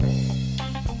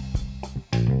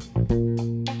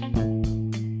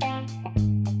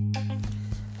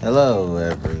Hello,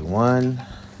 everyone.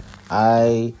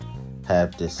 I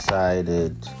have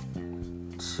decided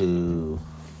to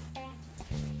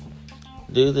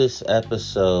do this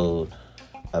episode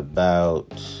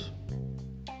about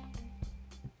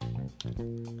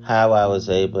how I was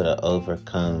able to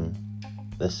overcome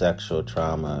the sexual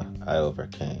trauma I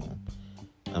overcame.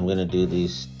 I'm going to do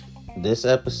this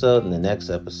episode and the next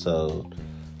episode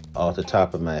off the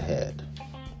top of my head.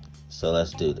 So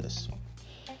let's do this.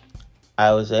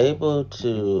 I was able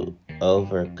to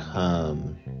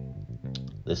overcome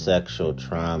the sexual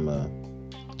trauma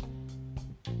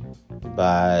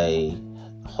by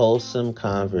wholesome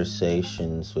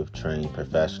conversations with trained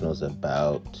professionals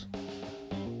about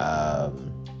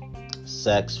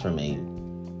sex from a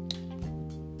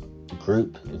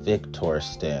group victor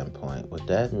standpoint. What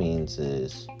that means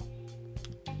is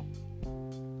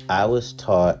I was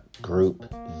taught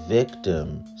group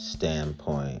victim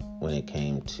standpoint when it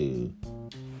came to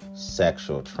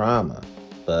sexual trauma,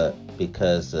 but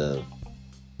because of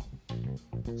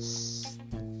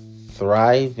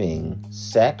thriving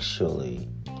sexually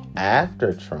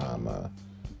after trauma,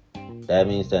 that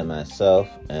means that myself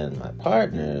and my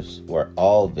partners were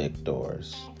all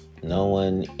victors. No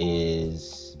one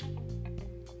is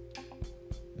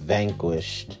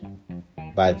vanquished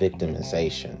by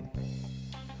victimization.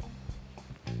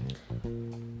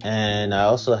 And I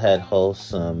also had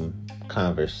wholesome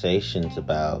conversations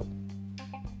about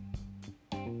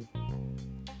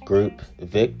group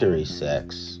victory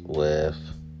sex with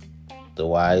the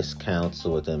wise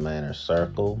counsel within my inner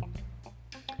circle,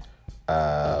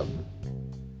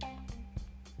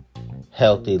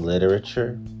 healthy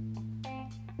literature,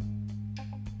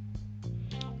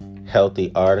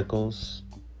 healthy articles,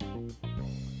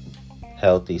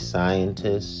 healthy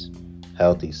scientists,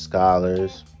 healthy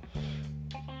scholars,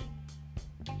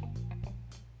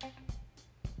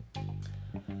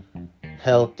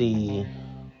 healthy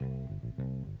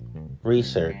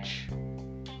research.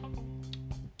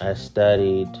 I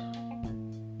studied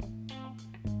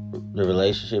the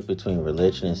relationship between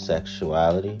religion and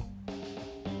sexuality.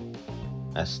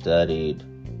 I studied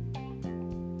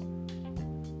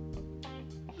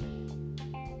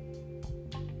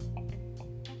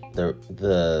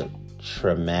the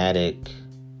traumatic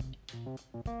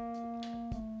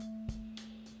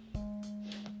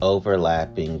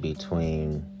overlapping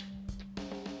between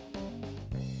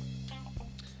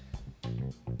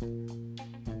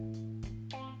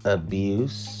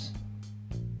abuse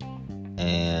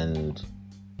and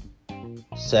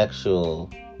sexual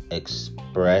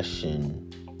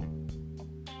expression,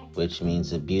 which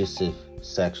means abusive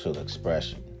sexual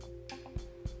expression.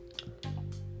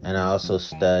 And I also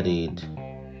studied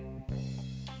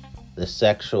the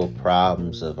sexual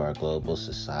problems of our global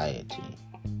society.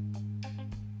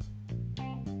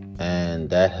 And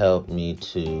that helped me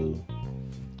to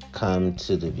come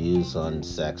to the views on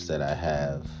sex that I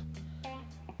have.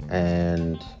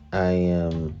 And I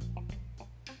am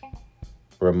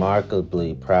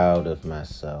remarkably proud of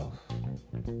myself,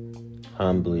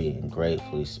 humbly and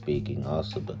gratefully speaking,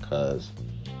 also because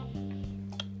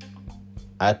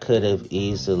I could have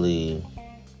easily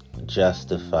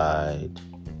justified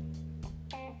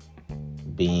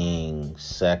being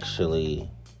sexually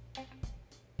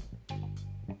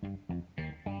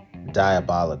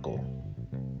diabolical.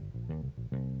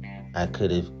 I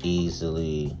could have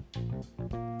easily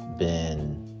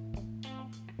been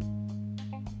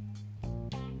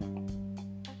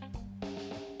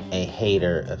a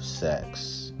hater of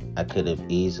sex. I could have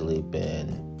easily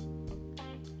been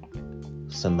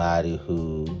somebody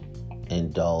who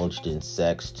indulged in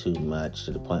sex too much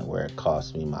to the point where it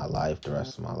cost me my life, the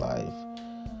rest of my life.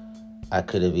 I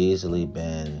could have easily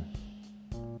been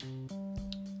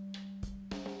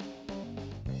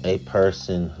a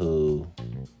person who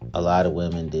a lot of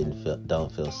women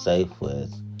don't feel safe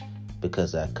with,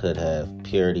 because I could have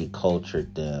purity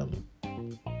cultured them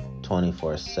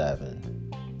 24/7.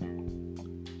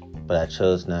 But I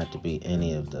chose not to be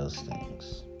any of those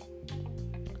things,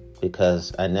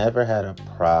 because I never had a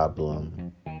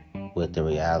problem with the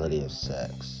reality of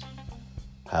sex.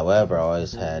 However, I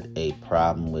always had a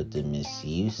problem with the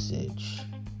misusage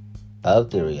of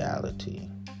the reality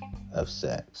of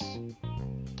sex,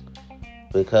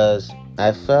 because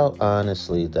I felt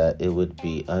honestly that it would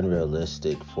be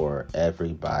unrealistic for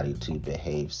everybody to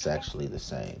behave sexually the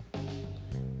same,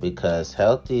 because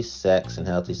healthy sex and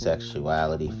healthy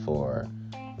sexuality for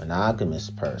monogamous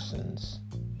persons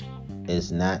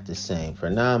is not the same for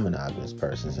non-monogamous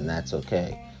persons, and that's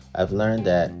okay. I've learned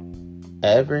that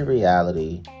every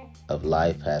reality of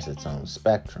life has its own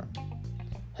spectrum.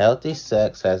 Healthy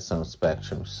sex has its own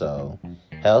spectrum, so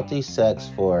Healthy sex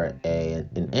for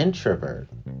an introvert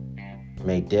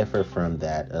may differ from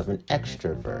that of an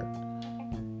extrovert,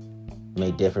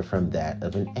 may differ from that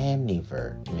of an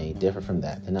ambivert, may differ from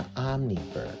that than an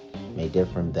omnivert, may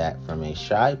differ from that from a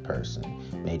shy person,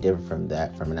 may differ from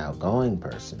that from an outgoing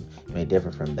person, may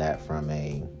differ from that from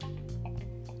a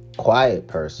quiet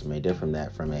person, may differ from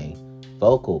that from a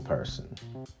vocal person.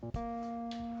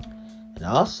 And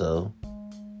also,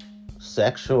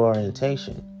 sexual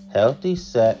orientation. Healthy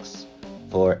sex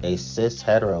for a cis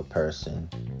hetero person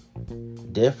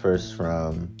differs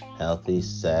from healthy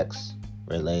sex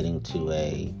relating to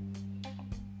a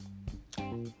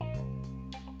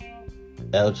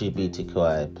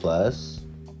LGBTQI plus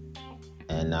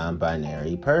and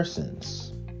non-binary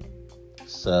persons.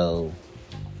 So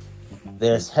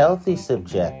there's healthy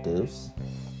subjectives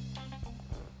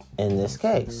in this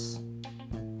case,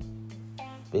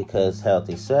 because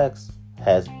healthy sex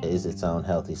is its own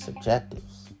healthy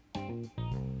subjectives.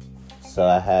 So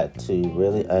I had to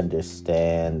really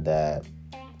understand that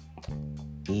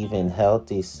even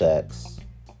healthy sex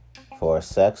for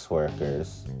sex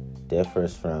workers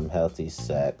differs from healthy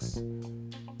sex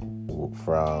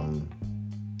from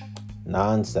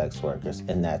non-sex workers,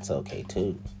 and that's okay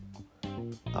too.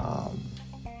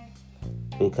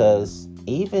 Because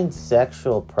even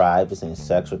sexual privacy and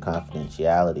sexual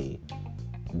confidentiality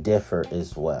differ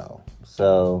as well.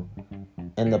 So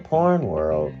in the porn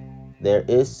world, there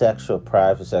is sexual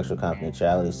privacy, sexual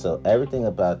confidentiality, so everything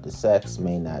about the sex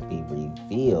may not be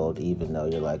revealed, even though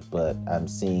you're like, but I'm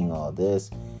seeing all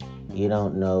this. You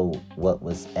don't know what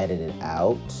was edited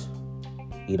out.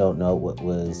 You don't know what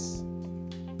was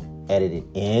edited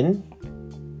in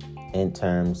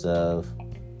terms of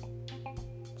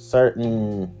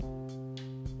certain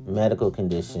medical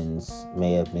conditions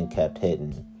may have been kept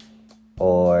hidden,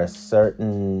 or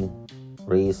certain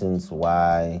reasons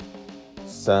why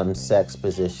some sex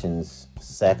positions,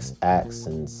 sex acts,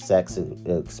 and sex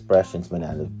expressions may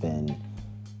not have been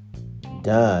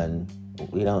done.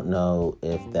 We don't know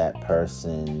if that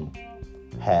person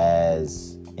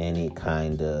has any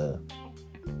kind of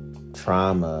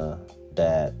trauma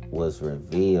that was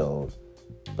revealed,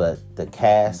 but the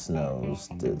cast knows,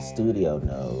 the studio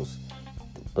knows,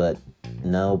 but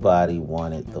nobody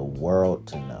wanted the world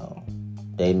to know.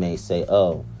 They may say,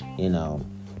 oh,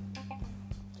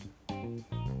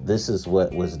 this is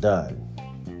what was done.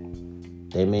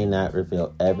 They may not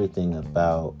reveal everything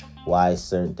about why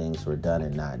certain things were done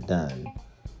and not done,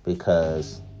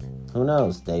 because who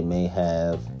knows, they may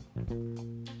have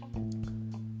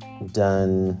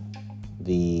done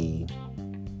the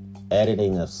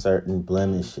editing of certain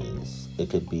blemishes.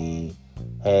 It could be,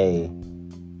 hey,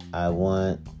 I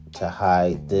want to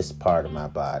hide this part of my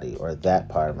body or that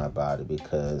part of my body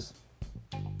because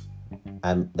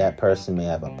that person may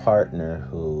have a partner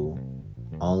who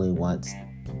only wants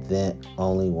that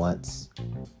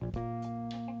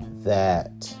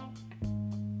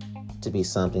to be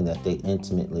something that they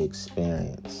intimately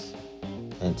experience,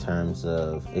 in terms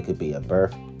of, it could be a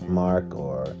birthmark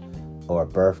or a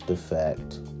birth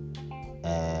defect,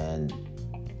 and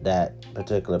that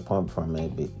particular porn performer may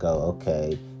go,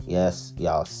 okay, yes,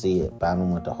 y'all see it, but I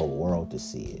don't want the whole world to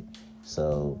see it.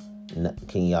 So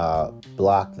can y'all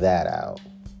block that out?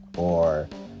 Or,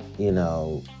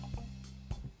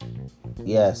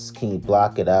 yes, can you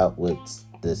block it out with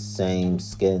the same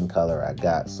skin color I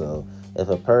got? So if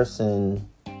a person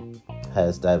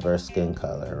has diverse skin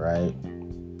color, right?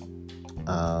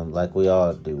 Like we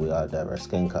all do, we all have diverse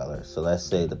skin color. So let's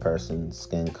say the person's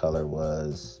skin color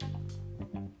was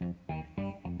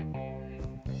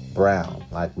brown,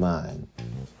 like mine.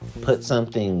 Put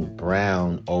something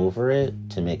brown over it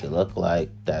to make it look like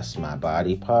that's my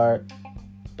body part,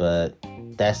 but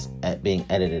that's being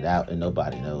edited out and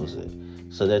nobody knows it.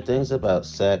 So there are things about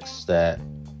sex that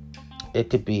it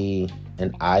could be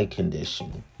an eye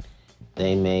condition.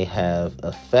 They may have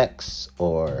effects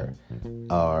or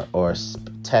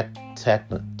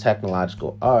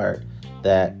technological art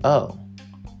that, oh,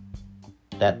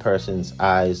 that person's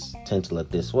eyes tend to look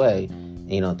this way, and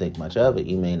you don't think much of it.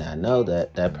 You may not know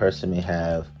that that person may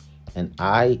have an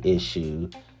eye issue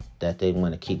that they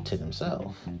want to keep to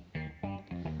themselves.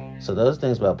 So those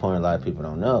things about porn, a lot of people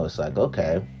don't know. It's like,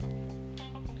 okay,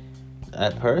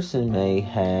 that person may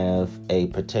have a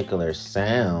particular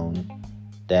sound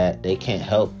that they can't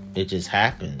help. It just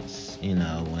happens,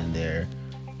 when they're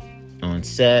on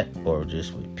set or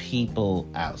just with people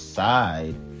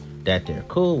outside that they're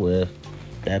cool with.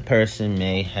 That person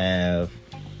may have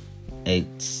a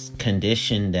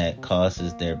condition that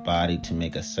causes their body to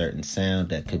make a certain sound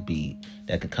that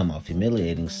could come off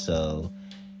humiliating. So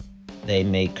they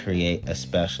may create a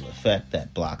special effect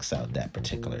that blocks out that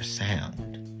particular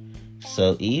sound.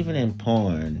 So even in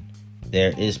porn,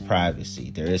 there is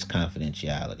privacy, there is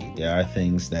confidentiality. There are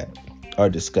things that are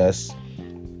discussed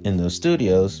in those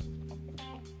studios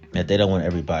that they don't want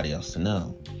everybody else to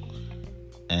know.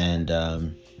 And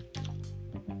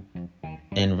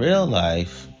in real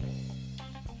life,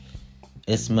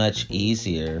 it's much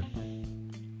easier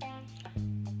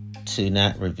to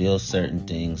not reveal certain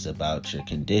things about your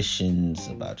conditions,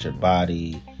 about your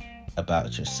body,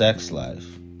 about your sex life.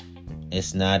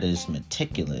 It's not as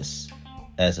meticulous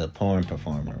as a porn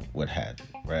performer would have it,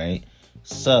 right?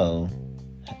 So,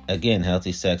 again,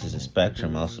 healthy sex is a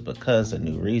spectrum also because a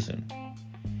new reason.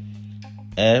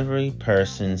 Every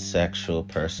person's sexual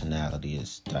personality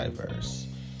is diverse.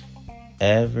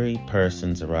 Every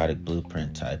person's erotic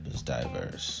blueprint type is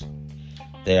diverse.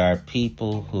 There are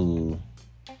people who,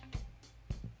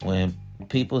 when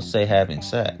people say having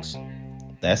sex,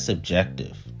 that's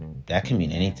subjective. That can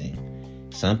mean anything.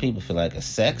 Some people feel like a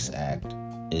sex act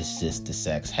is just the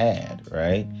sex had,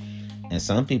 right? And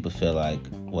some people feel like,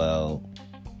 well,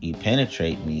 you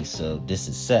penetrate me, so this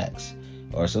is sex.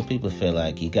 Or some people feel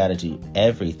like you got to do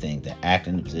everything to act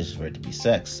in the position for it to be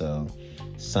sex. So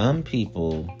some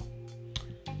people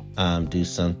do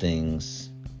some things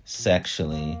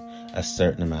sexually a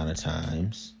certain amount of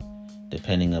times,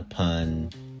 depending upon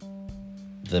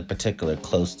the particular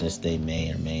closeness they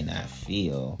may or may not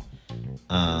feel.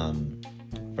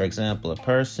 For example, a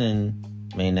person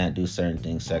may not do certain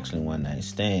things sexually one night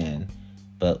stand,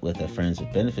 but with a friends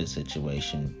with benefits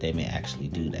situation, they may actually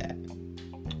do that.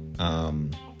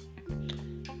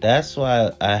 That's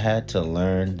why I had to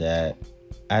learn that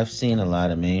I've seen a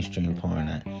lot of mainstream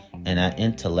porn, and I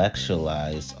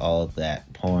intellectualized all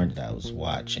that porn that I was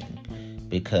watching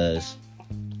because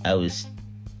I was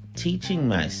teaching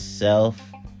myself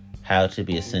how to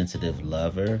be a sensitive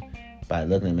lover by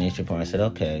looking at mainstream porn. I said,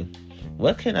 okay,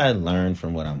 what can I learn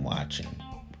from what I'm watching?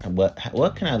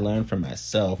 What can I learn from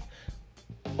myself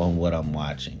on what I'm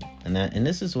watching? And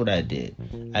this is what I did.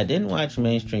 I didn't watch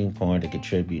mainstream porn to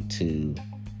contribute to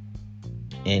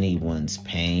anyone's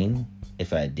pain.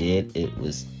 If I did, it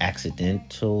was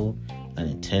accidental,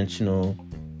 unintentional,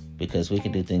 because we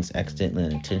can do things accidentally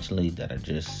and intentionally that are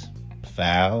just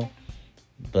foul.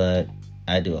 But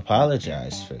I do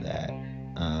apologize for that.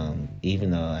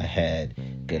 Even though I had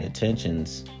good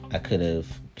intentions, I could have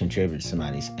contributed to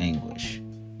somebody's anguish,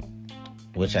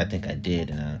 which I think I did,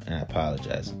 and I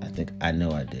apologize. I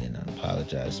know I did, and I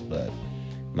apologize. But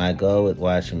my goal with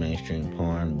watching mainstream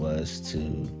porn was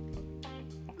to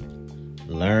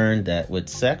learn that with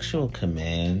sexual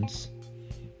commands,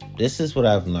 this is what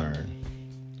I've learned.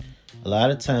 A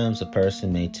lot of times a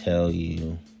person may tell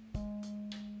you,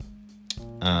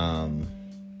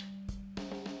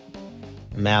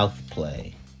 mouth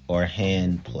play or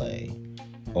hand play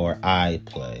or eye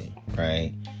play,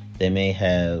 right? They may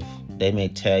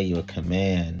tell you a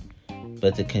command,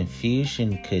 but the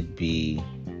confusion could be,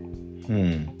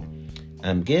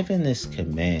 I'm given this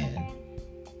command.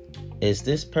 Is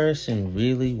this person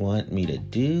really want me to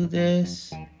do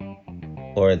this?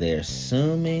 Or they're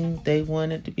assuming they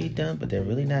want it to be done, but they're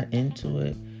really not into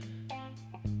it?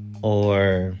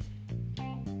 Or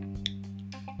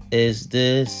is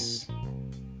this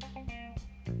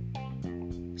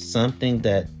something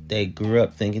that they grew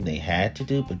up thinking they had to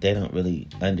do, but they don't really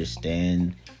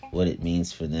understand what it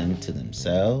means for them to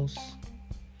themselves?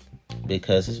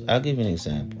 Because I'll give you an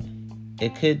example.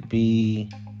 It could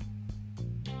be,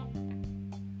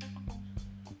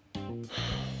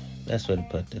 best way to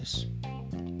put this.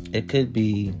 It could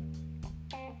be,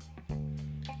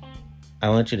 I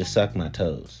want you to suck my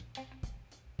toes.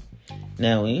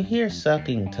 Now, when you hear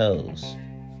sucking toes,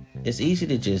 it's easy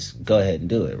to just go ahead and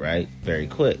do it, right? Very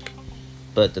quick.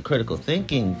 But the critical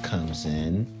thinking comes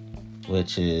in,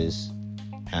 which is,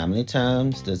 how many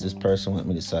times does this person want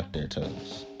me to suck their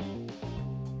toes?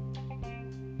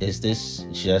 Is this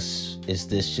just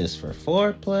for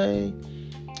foreplay?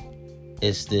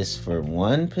 Is this for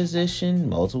one position,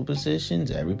 multiple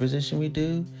positions, every position we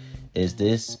do? Is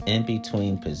this in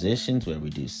between positions where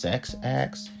we do sex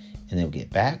acts and then we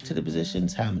get back to the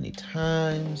positions? How many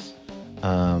times?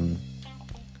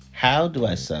 How do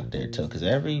I suck their toe? Because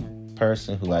every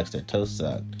person who likes their toe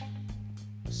sucked,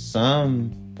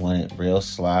 some want it real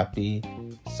sloppy.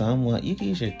 Some want, you can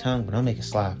use your tongue, but don't make it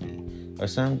sloppy. Or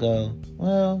some go,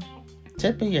 well,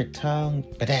 tip of your tongue,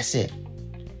 but that's it.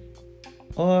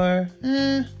 Or,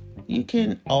 you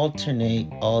can alternate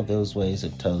all those ways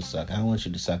of toe suck. I don't want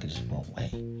you to suck it just one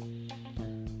way.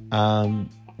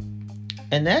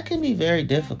 And that can be very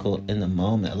difficult in the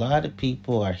moment. A lot of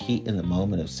people are heat in the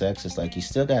moment of sex. It's like you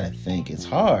still got to think. It's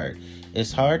hard.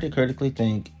 It's hard to critically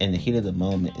think, and the heat of the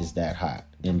moment is that hot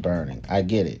and burning. I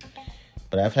get it.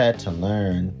 But I've had to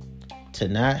learn to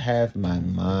not have my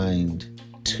mind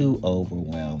too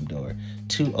overwhelmed or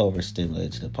too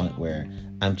overstimulated to the point where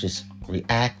I'm just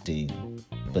reacting,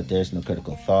 but there's no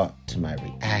critical thought to my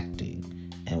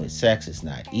reacting. And with sex, it's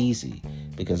not easy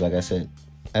because, like I said,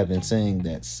 I've been saying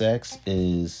that sex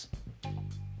is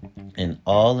an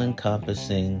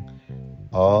all-encompassing,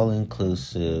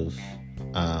 all-inclusive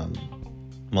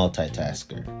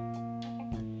multitasker.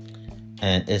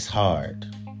 And it's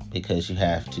hard because you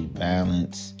have to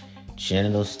balance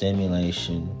genital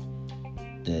stimulation,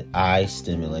 the eye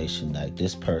stimulation, like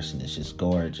this person is just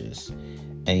gorgeous.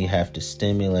 And you have to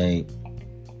stimulate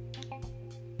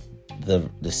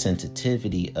the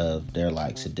sensitivity of their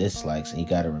likes and dislikes, and you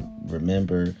got to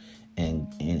remember and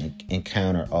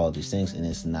encounter all these things, and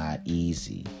it's not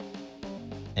easy.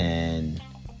 And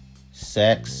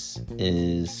sex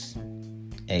is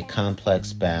a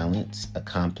complex balance, a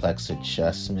complex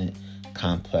adjustment,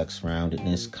 complex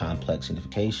roundedness, complex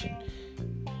unification.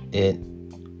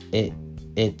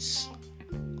 It's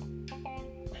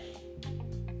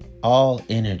all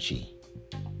energy,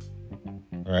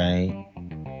 right?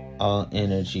 All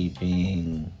energy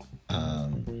being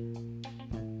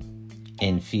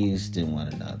infused in one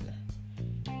another.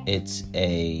 It's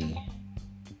a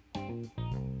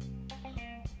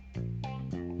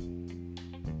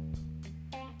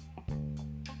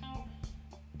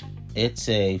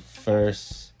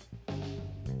first,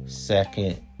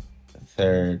 second,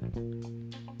 third,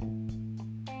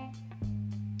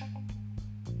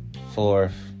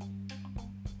 fourth,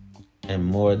 and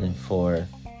more than fourth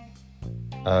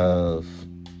of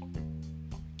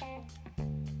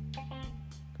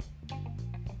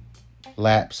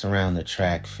laps around the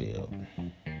track field.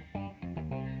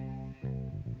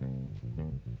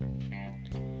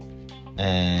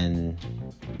 And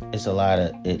it's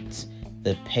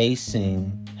the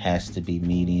pacing has to be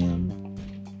medium.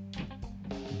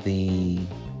 The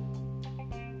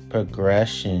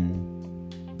progression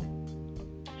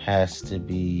has to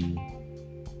be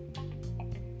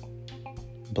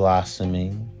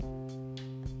blossoming,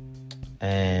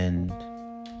 and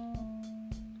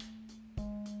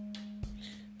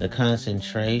the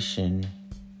concentration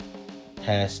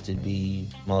has to be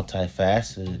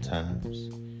multifaceted at times,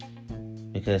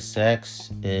 because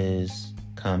sex is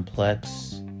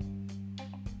complex,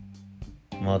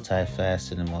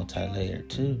 multifaceted, and multi-layered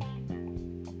too.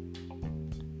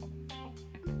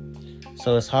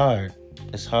 So it's hard.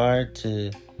 It's hard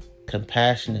to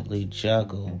compassionately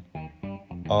juggle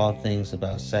all things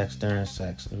about sex during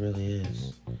sex. It really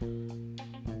is.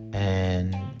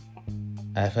 And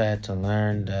I've had to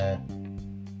learn that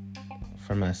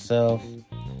for myself,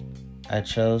 I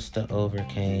chose to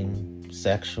overcome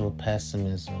sexual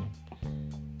pessimism,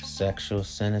 sexual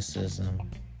cynicism,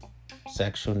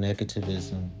 sexual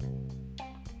negativism,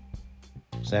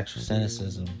 sexual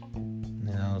cynicism,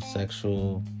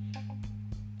 sexual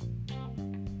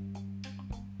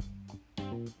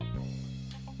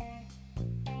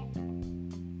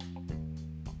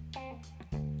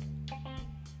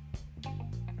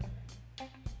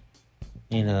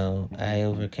I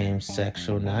overcame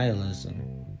sexual nihilism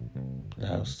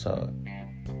that I was taught.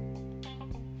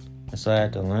 And so I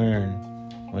had to learn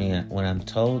when I'm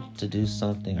told to do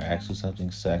something or actually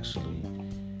something sexually,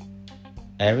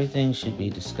 everything should be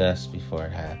discussed before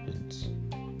it happens.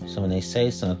 So when they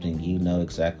say something, you know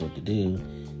exactly what to do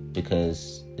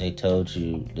because they told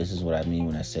you, this is what I mean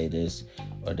when I say this,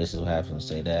 or this is what happens when I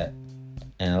say that.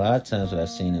 And a lot of times what I've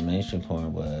seen in mainstream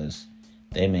porn was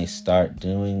they may start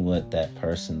doing what that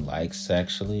person likes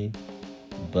sexually,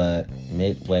 but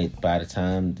midway, by the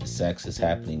time the sex is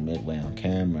happening midway on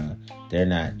camera, they're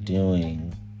not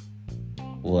doing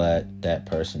what that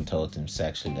person told them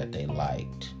sexually that they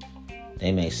liked.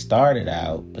 They may start it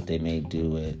out, but they may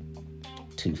do it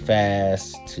too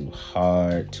fast, too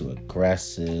hard, too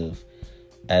aggressive,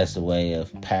 as a way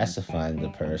of pacifying the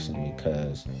person,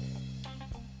 because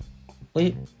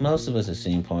most of us have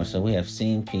seen porn, so we have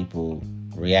seen people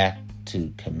react to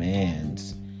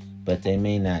commands, but they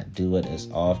may not do it as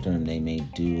often. They may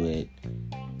do it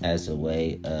as a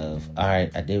way of, all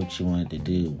right, I did what you wanted to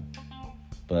do,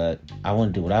 but I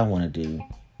want to do what I want to do.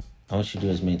 I want you to do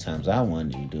it as many times as I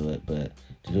wanted you to do it, but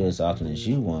to do it as often as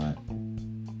you want.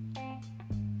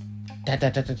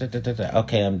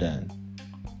 Okay, I'm done.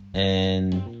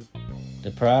 And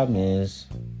the problem is,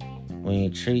 when you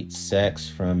treat sex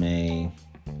from a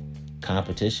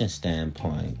competition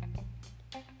standpoint,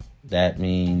 that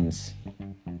means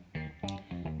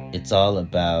it's all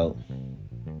about,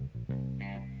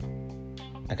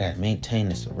 I gotta maintain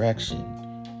this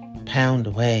erection, pound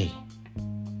away,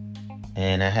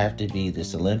 and I have to be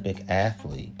this Olympic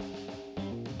athlete.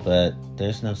 But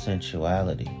there's no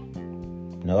sensuality,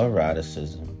 no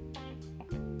eroticism,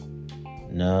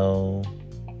 no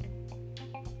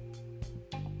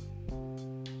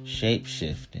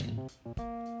shape-shifting.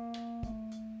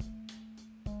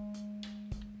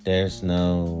 There's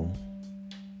no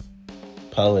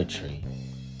poetry,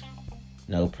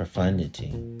 no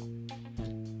profundity,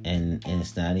 and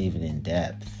it's not even in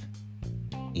depth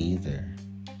either.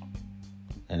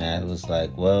 And I was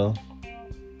like, well,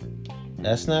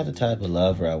 that's not the type of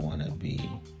lover I want to be.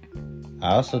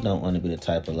 I also don't want to be the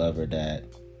type of lover that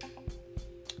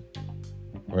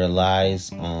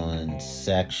relies on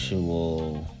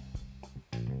sexual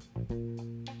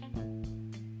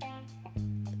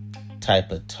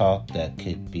type of talk that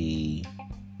could be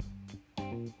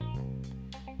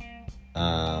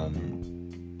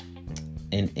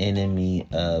an enemy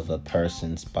of a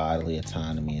person's bodily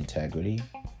autonomy, integrity.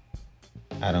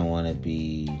 I don't want to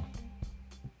be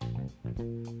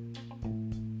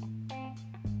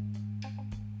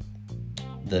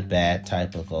the bad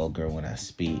type of vulgar when I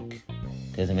speak,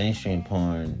 because in mainstream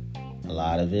porn, a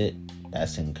lot of it,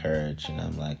 that's encouraged, and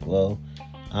I'm like, well,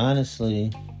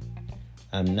 honestly,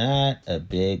 I'm not a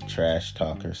big trash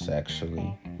talker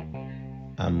sexually.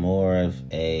 I'm more of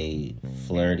a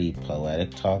flirty,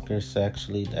 poetic talker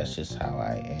sexually. That's just how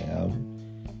I am.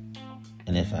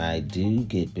 And if I do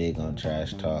get big on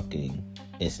trash talking,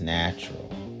 it's natural.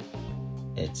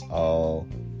 It's all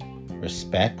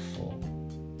respectful,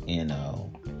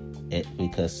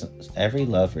 because every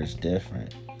lover is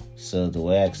different. So the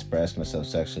way I express myself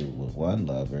sexually with one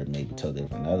lover may be totally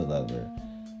different with another lover.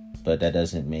 But that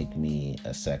doesn't make me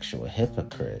a sexual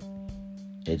hypocrite.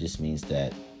 It just means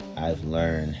that I've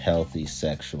learned healthy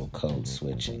sexual code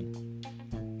switching.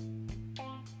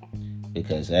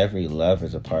 Because every lover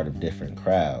is a part of different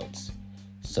crowds.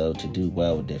 So to do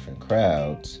well with different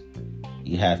crowds,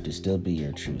 you have to still be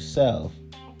your true self,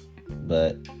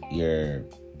 but you're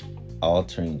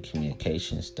altering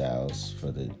communication styles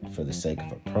for the sake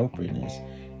of appropriateness,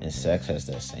 and sex has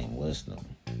that same wisdom.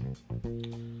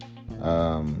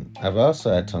 I've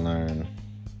also had to learn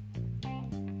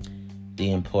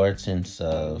the importance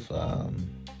of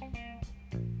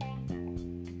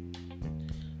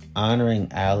honoring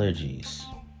allergies.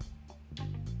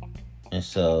 And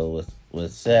so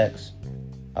with sex,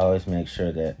 I always make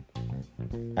sure that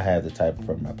I have the type of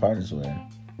program my partners with.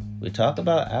 We talk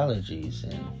about allergies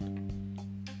and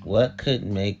what could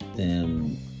make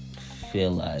them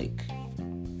feel like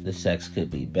the sex could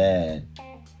be bad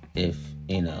if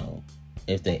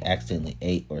they accidentally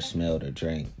ate or smelled or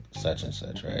drank such and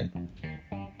such, right?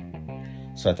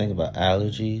 So I think about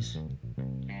allergies.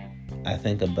 I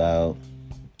think about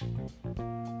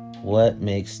what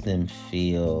makes them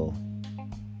feel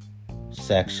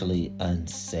sexually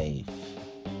unsafe,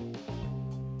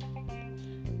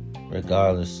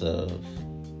 regardless of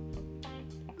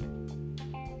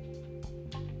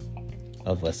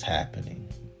what's happening.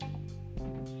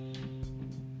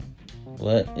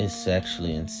 What is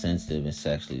sexually insensitive and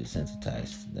sexually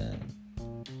desensitized to them?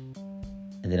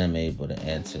 And then I'm able to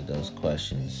answer those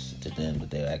questions to them, but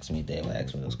they will ask me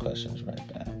those questions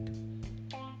right back.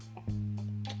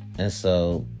 And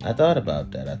so I thought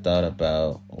about that. I thought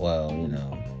about, well,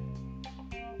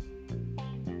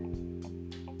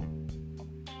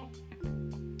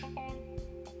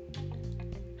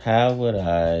 how would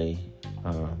I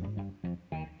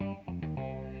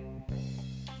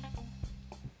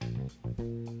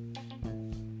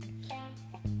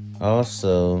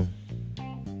also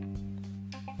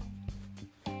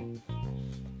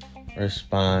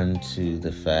respond to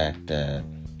the fact that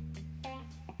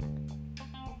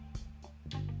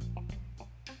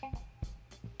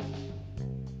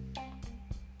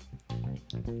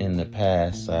in the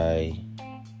past I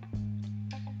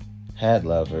had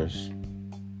lovers.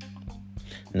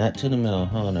 Not to the male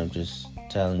hone, I'm just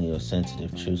telling you a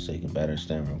sensitive truth so you can better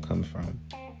understand where I'm coming from.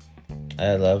 I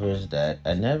had lovers that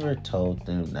I never told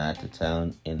them not to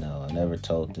tell, I never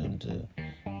told them to,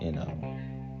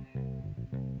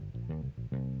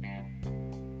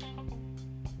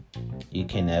 you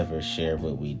can never share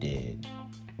what we did.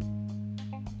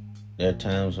 There are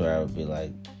times where I would be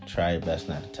like, try your best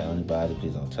not to tell anybody,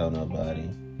 please don't tell nobody.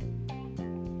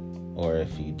 Or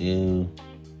if you do,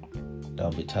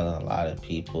 don't be telling a lot of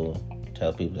people.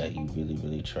 Tell people that you really,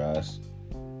 really trust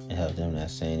and help them not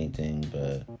say anything.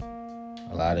 But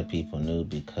a lot of people knew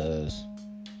because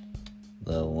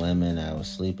the women I was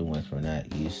sleeping with were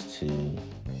not used to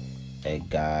a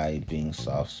guy being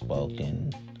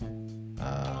soft-spoken,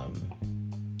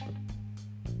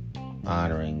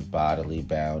 honoring bodily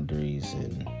boundaries,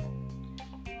 and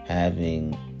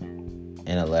having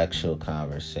intellectual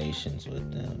conversations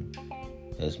with them.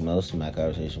 Because most of my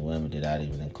conversations with women did not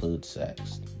even include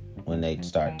sex. When they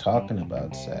start talking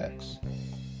about sex,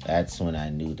 that's when I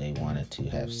knew they wanted to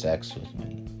have sex with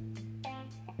me.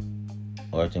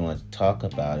 Or if they wanted to talk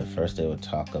about it, first they would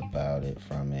talk about it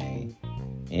from a,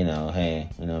 hey,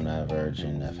 I'm not a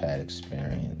virgin, I've had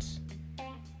experience.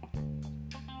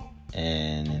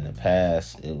 And in the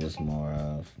past, it was more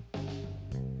of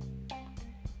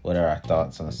what our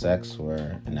thoughts on sex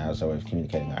were, and that was our way of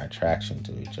communicating our attraction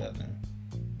to each other.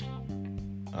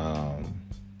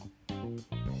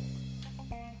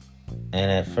 And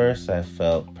at first I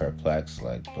felt perplexed,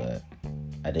 but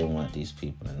I didn't want these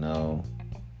people to know.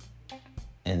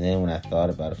 And then when I thought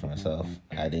about it for myself,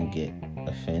 I didn't get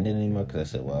offended anymore, because I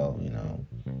said, well,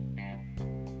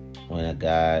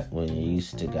 when you're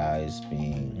used to guys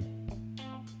being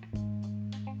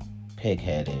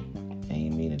pig-headed, and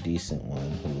you meet a decent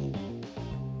one who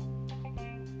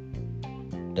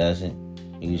doesn't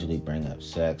usually bring up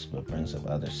sex, but brings up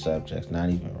other subjects, not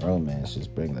even romance,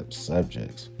 just bringing up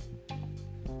subjects.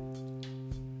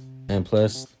 And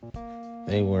plus,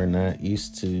 they were not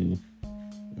used to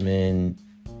men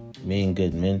being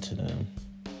good men to them.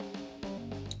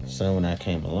 So when I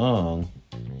came along,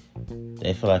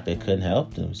 they feel like they couldn't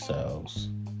help themselves.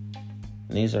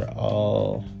 And these are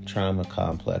all trauma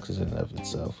complexes in and of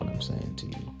itself, what I'm saying to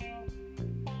you.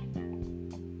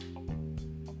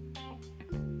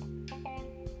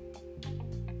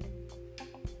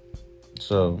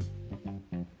 So,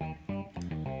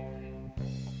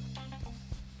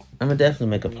 I'm going to definitely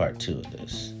make a part 2 of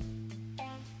this.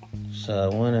 So I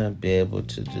want to be able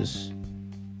to just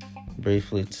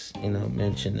briefly,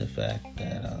 mention the fact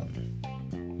that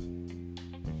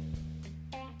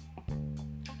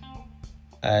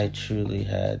I truly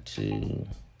had to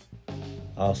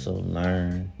also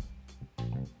learn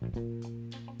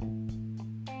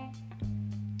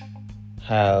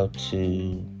how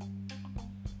to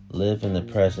live in the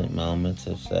present moments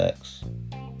of sex,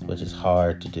 which is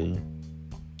hard to do.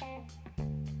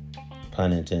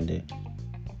 Pun intended.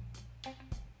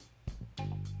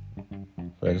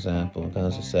 For example, when it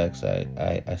comes to sex,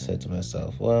 I said to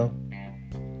myself, well,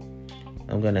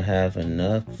 I'm going to have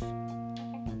enough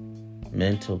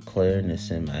mental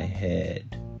clearness in my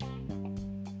head,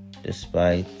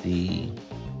 despite the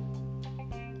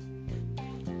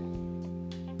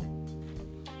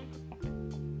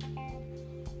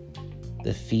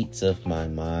feats of my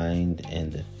mind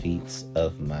and the feats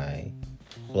of my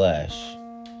flesh.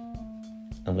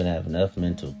 I'm going to have enough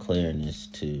mental clearness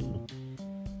to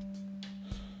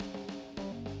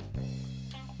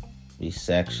be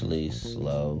sexually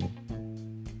slow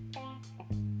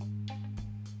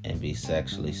and be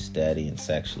sexually steady and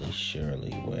sexually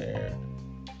surely, where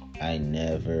I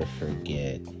never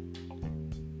forget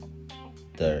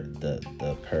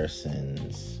the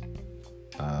person's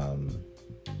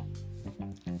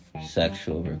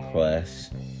sexual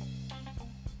requests,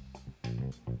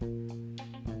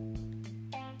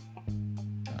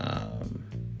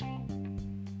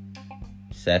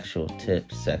 sexual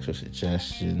tips, sexual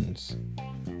suggestions,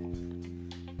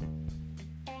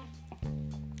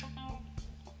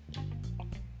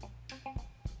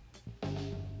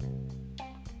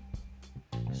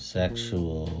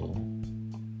 sexual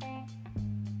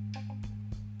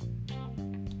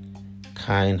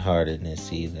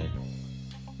kind-heartedness either.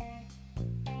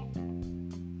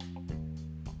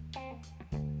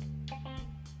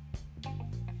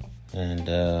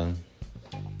 And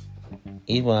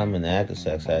even when I'm in the act of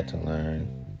sex, I had to learn,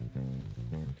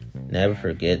 never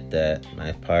forget that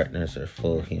my partners are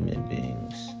full human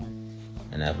beings.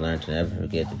 And I've learned to never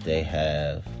forget that they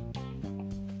have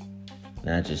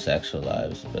not just sexual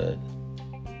lives,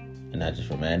 and not just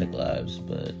romantic lives,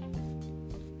 but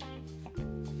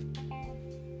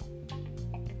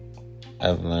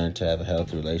I've learned to have a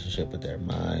healthy relationship with their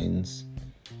minds,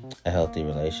 a healthy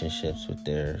relationships with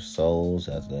their souls,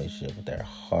 a healthy relationship with their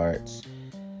hearts,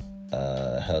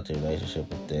 a healthy relationship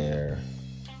with their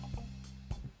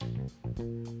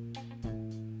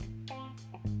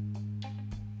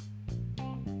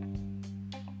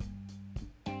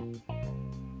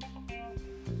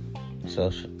a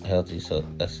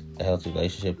healthy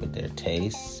relationship with their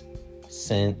taste,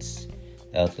 sense,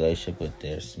 a healthy relationship with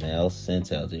their smell,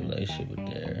 sense, a healthy relationship with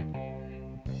their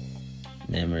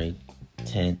memory,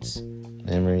 sense,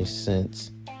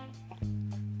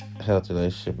 a healthy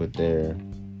relationship with their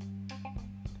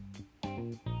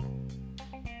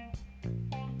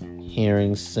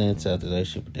hearing sense, healthy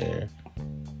relationship with their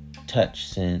touch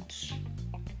sense,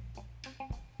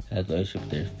 healthy relationship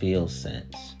with their feel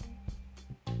sense.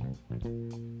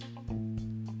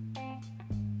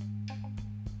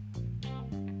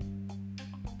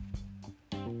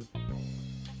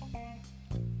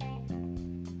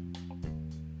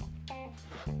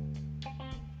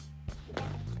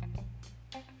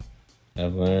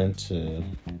 I've learned to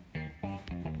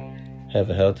have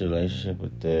a healthy relationship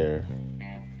with their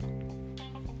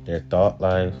thought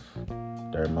life,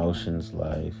 their emotions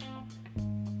life,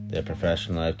 their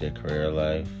professional life, their career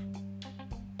life,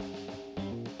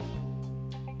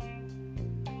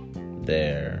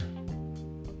 their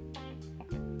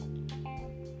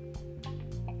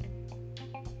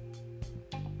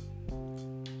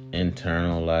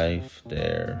internal life,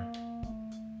 their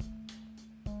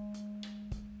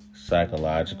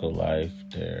psychological life,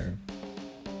 their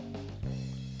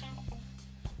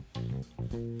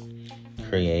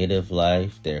creative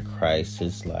life, their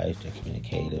crisis life, their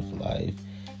communicative life,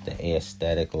 the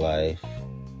aesthetic life,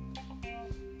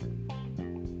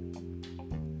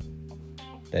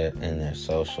 and their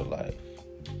social life.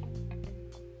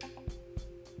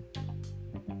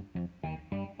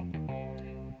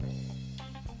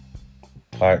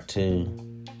 Part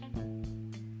 2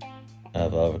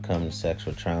 of Overcoming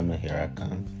Sexual Trauma. Here I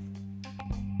come.